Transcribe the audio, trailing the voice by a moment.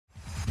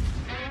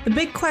The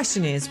big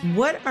question is,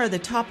 what are the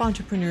top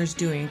entrepreneurs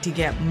doing to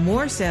get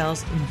more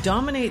sales,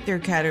 dominate their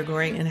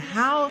category, and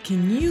how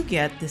can you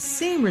get the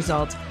same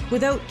results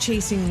without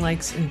chasing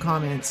likes and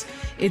comments?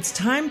 It's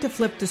time to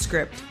flip the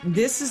script.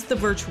 This is the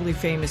Virtually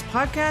Famous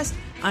podcast.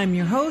 I'm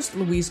your host,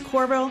 Louise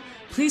Corville.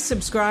 Please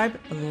subscribe.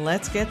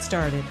 Let's get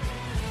started.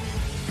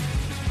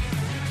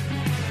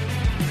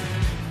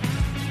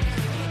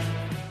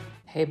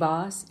 Hey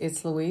boss,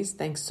 it's Louise.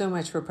 Thanks so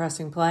much for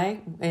pressing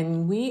play.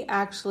 And we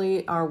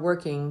actually are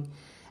working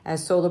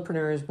as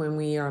solopreneurs when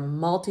we are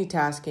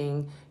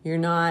multitasking. You're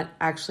not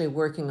actually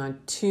working on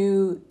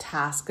two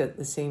tasks at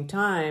the same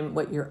time.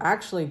 What you're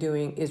actually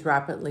doing is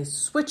rapidly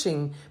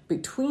switching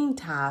between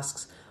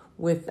tasks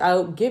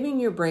without giving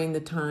your brain the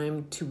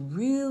time to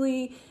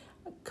really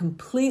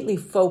completely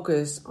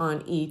focus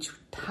on each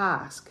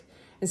task.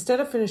 Instead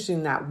of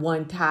finishing that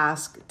one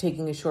task,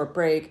 taking a short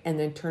break, and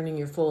then turning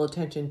your full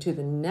attention to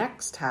the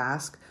next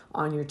task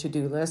on your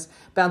to-do list,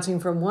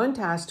 bouncing from one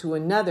task to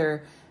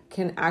another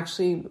can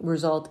actually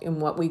result in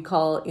what we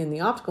call in the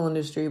optical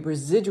industry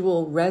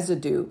residual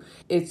residue.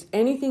 It's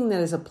anything that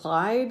is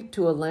applied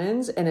to a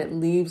lens and it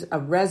leaves a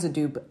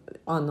residue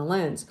on the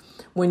lens.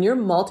 When you're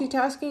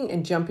multitasking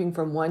and jumping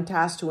from one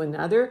task to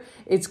another,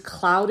 it's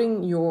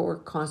clouding your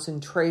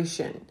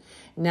concentration.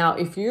 Now,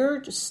 if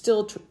you're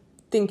still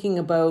thinking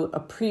about a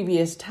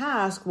previous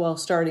task while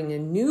starting a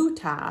new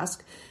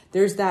task,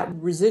 there's that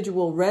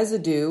residual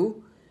residue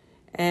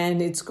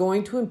and it's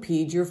going to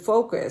impede your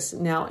focus.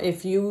 Now,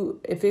 if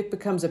it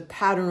becomes a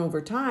pattern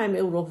over time,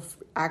 it will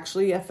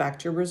actually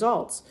affect your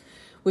results.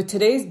 With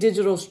today's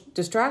digital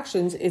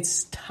distractions,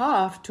 it's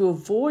tough to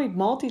avoid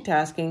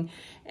multitasking,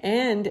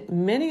 and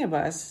many of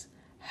us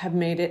have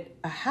made it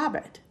a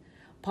habit.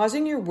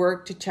 Pausing your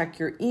work to check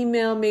your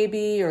email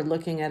maybe, or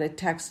looking at a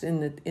text in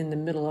the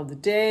middle of the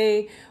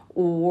day,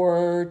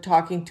 or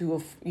talking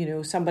to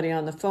somebody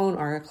on the phone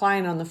or a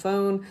client on the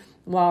phone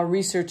while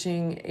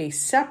researching a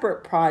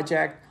separate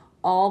project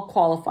all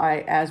qualify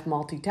as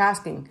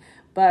multitasking.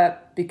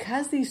 But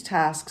because these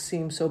tasks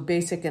seem so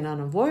basic and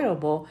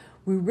unavoidable,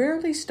 we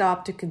rarely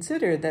stop to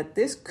consider that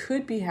this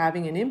could be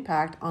having an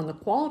impact on the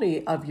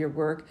quality of your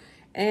work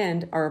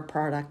and our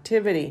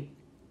productivity.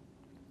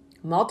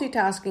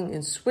 Multitasking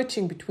and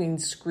switching between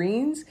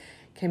screens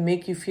can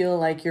make you feel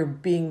like you're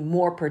being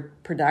more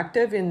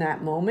productive in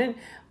that moment,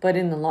 but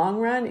in the long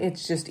run,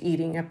 it's just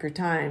eating up your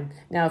time.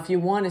 Now, if you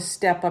want to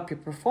step up your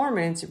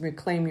performance and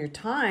reclaim your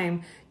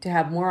time to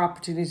have more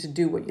opportunities to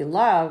do what you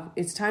love,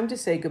 it's time to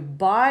say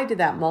goodbye to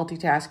that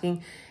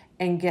multitasking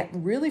and get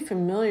really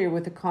familiar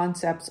with the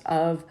concepts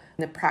of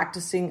the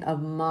practicing of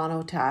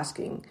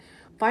monotasking.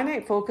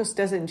 Finite focus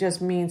doesn't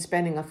just mean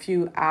spending a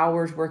few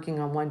hours working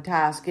on one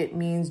task. It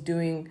means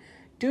doing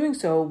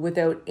so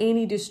without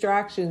any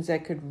distractions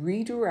that could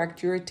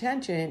redirect your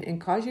attention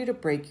and cause you to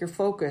break your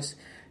focus,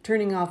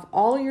 turning off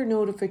all your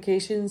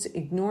notifications,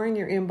 ignoring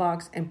your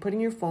inbox, and putting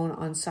your phone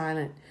on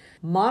silent.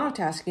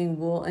 Monotasking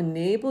will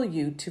enable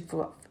you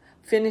to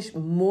finish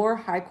more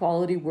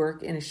high-quality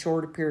work in a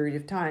shorter period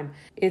of time.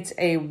 It's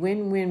a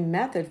win-win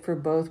method for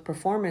both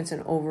performance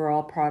and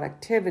overall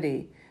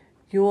productivity.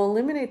 You will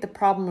eliminate the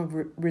problem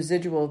of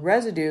residual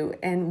residue,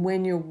 and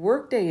when your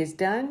workday is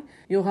done,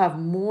 you'll have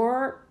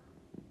more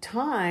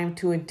time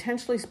to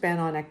intentionally spend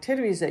on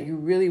activities that you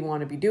really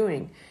want to be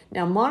doing.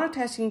 Now,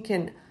 monotasking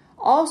can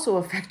also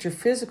affect your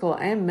physical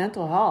and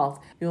mental health.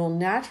 You'll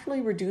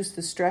naturally reduce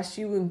the stress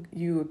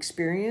you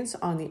experience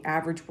on the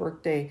average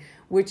workday,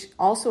 which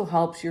also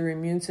helps your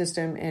immune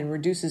system and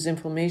reduces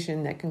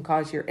inflammation that can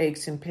cause your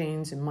aches and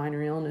pains and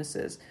minor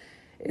illnesses.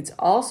 It's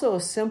also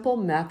a simple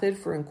method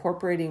for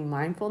incorporating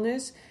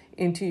mindfulness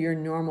into your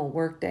normal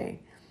workday.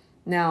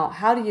 Now,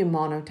 how do you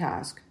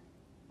monotask?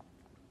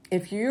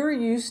 If you're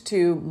used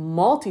to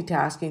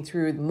multitasking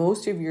through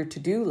most of your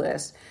to-do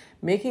list,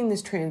 making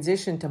this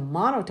transition to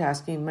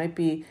monotasking might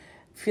be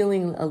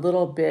feeling a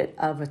little bit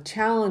of a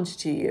challenge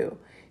to you.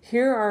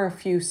 Here are a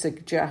few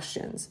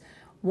suggestions.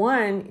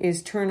 One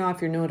is turn off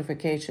your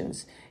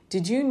notifications.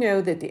 Did you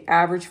know that the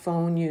average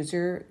phone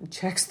user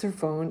checks their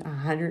phone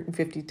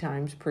 150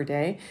 times per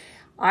day?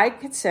 I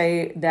could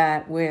say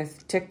that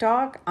with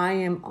TikTok, I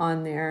am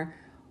on there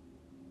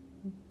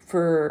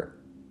for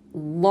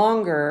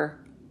longer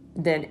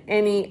than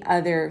any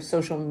other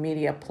social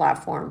media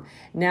platform.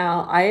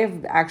 Now, I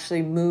have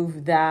actually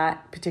moved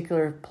that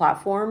particular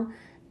platform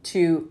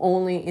to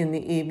only in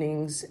the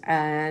evenings,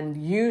 and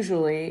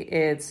usually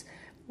it's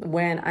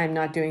when I'm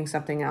not doing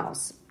something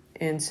else.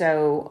 And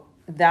so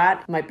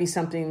that might be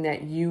something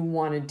that you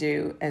want to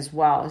do as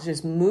well. It's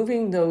just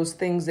moving those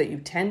things that you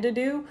tend to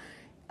do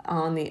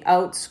on the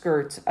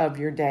outskirts of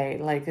your day,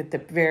 like at the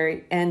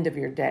very end of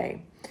your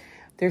day.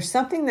 There's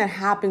something that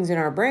happens in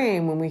our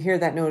brain when we hear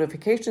that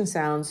notification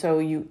sound, so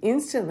you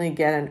instantly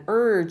get an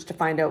urge to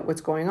find out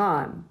what's going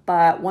on.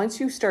 But once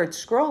you start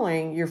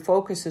scrolling, your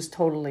focus is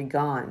totally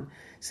gone.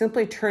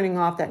 Simply turning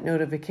off that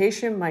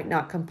notification might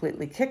not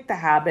completely kick the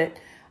habit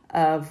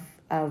of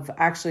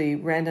actually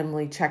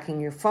randomly checking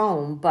your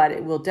phone, but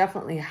it will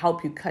definitely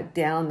help you cut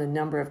down the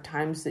number of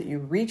times that you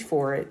reach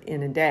for it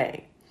in a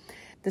day.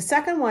 The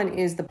second one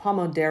is the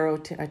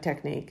Pomodoro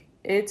technique.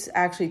 It's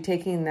actually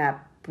taking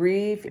that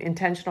brief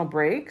intentional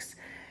breaks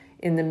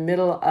in the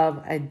middle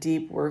of a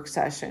deep work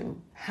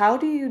session. How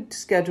do you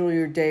schedule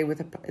your day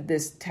with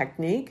this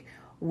technique?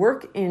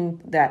 Work in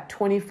that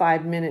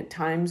 25-minute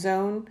time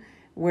zone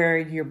where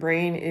your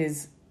brain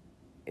is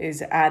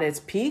at its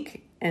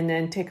peak, and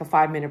then take a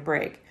 5-minute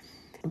break.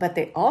 But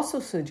they also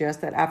suggest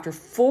that after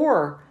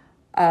 4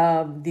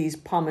 of these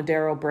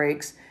Pomodoro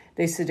breaks,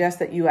 they suggest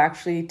that you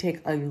actually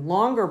take a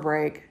longer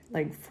break,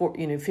 like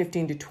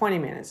 15 to 20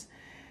 minutes.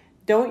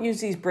 Don't use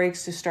these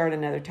breaks to start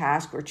another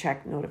task or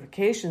check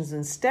notifications.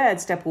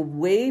 Instead, step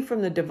away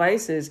from the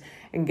devices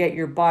and get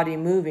your body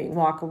moving.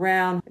 Walk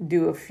around,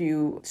 do a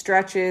few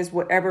stretches,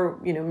 whatever,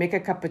 make a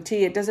cup of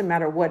tea. It doesn't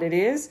matter what it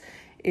is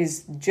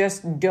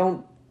just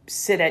don't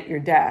sit at your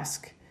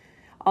desk.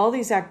 All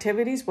these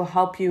activities will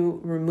help you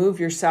remove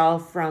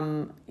yourself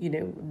from,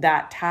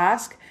 that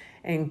task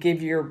and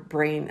give your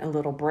brain a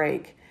little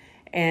break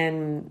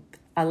and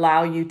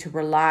allow you to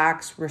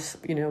relax,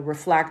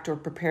 reflect, or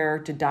prepare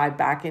to dive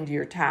back into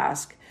your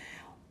task.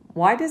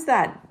 Why does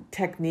that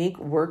technique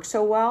work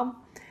so well?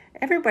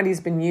 Everybody's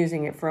been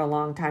using it for a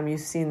long time. You've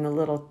seen the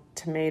little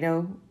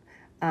tomato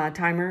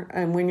timer.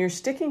 And when you're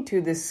sticking to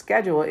this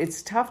schedule,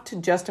 it's tough to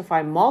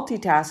justify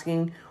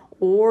multitasking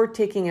or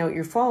taking out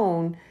your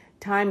phone.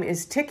 Time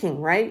is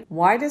ticking, right?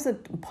 Why does the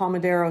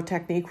Pomodoro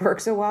technique work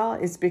so well?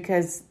 It's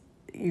because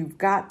you've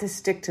got to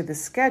stick to the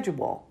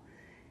schedule.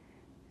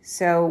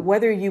 So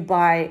whether you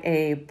buy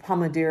a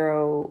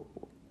Pomodoro,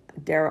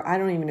 I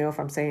don't even know if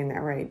I'm saying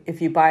that right.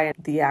 If you buy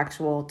the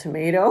actual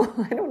tomato,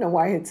 I don't know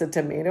why it's a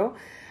tomato,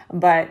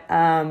 but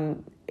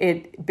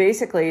it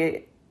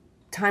basically,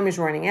 time is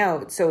running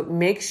out. So it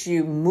makes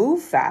you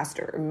move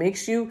faster. It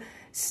makes you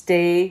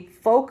stay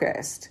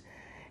focused.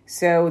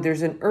 So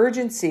there's an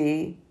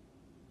urgency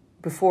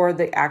before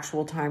the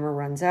actual timer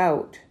runs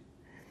out.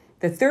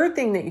 The third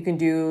thing that you can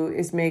do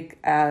is make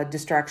a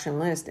distraction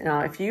list.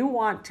 Now, if you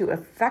want to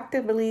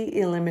effectively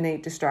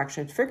eliminate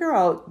distractions, figure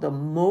out the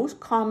most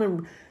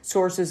common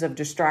sources of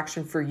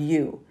distraction for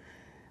you.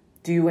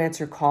 Do you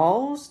answer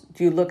calls?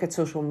 Do you look at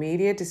social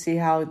media to see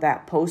how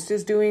that post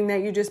is doing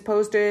that you just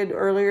posted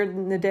earlier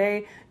in the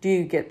day? Do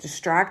you get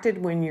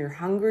distracted when you're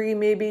hungry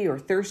maybe, or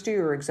thirsty,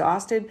 or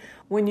exhausted?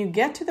 When you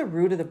get to the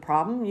root of the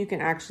problem, you can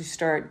actually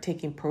start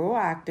taking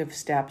proactive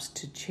steps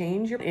to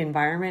change your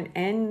environment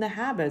and the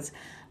habits,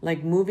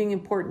 like moving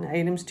important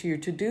items to your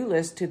to-do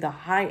list to the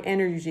high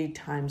energy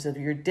times of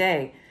your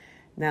day.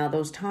 Now,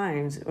 those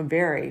times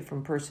vary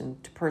from person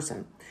to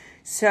person.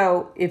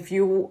 So if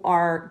you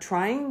are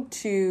trying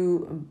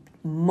to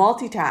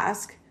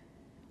multitask,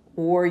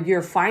 or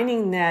you're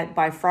finding that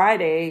by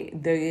Friday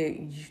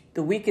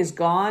the week is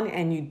gone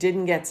and you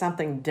didn't get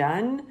something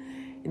done,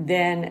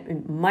 then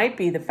it might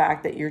be the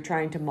fact that you're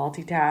trying to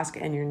multitask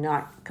and you're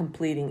not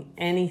completing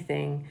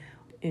anything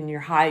in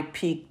your high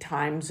peak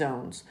time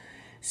zones.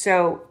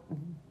 So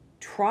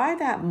try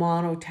that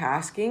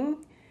monotasking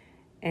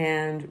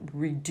and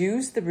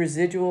reduce the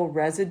residual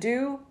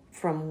residue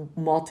from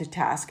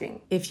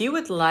multitasking. If you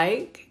would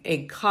like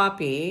a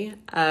copy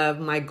of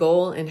my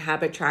goal and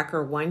habit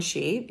tracker one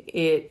sheet,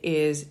 it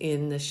is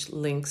in the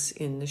links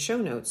in the show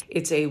notes.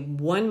 It's a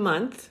 1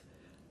 month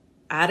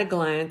at a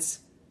glance,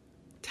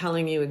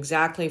 telling you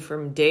exactly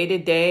from day to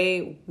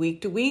day,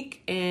 week to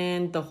week,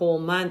 and the whole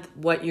month,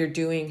 what you're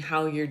doing,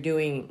 how you're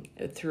doing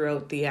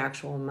throughout the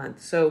actual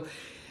month. So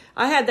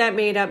I had that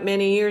made up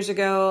many years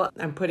ago.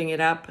 I'm putting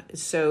it up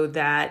so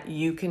that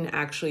you can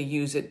actually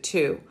use it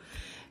too.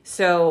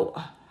 So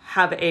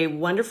have a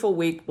wonderful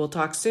week. We'll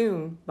talk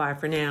soon. Bye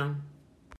for now.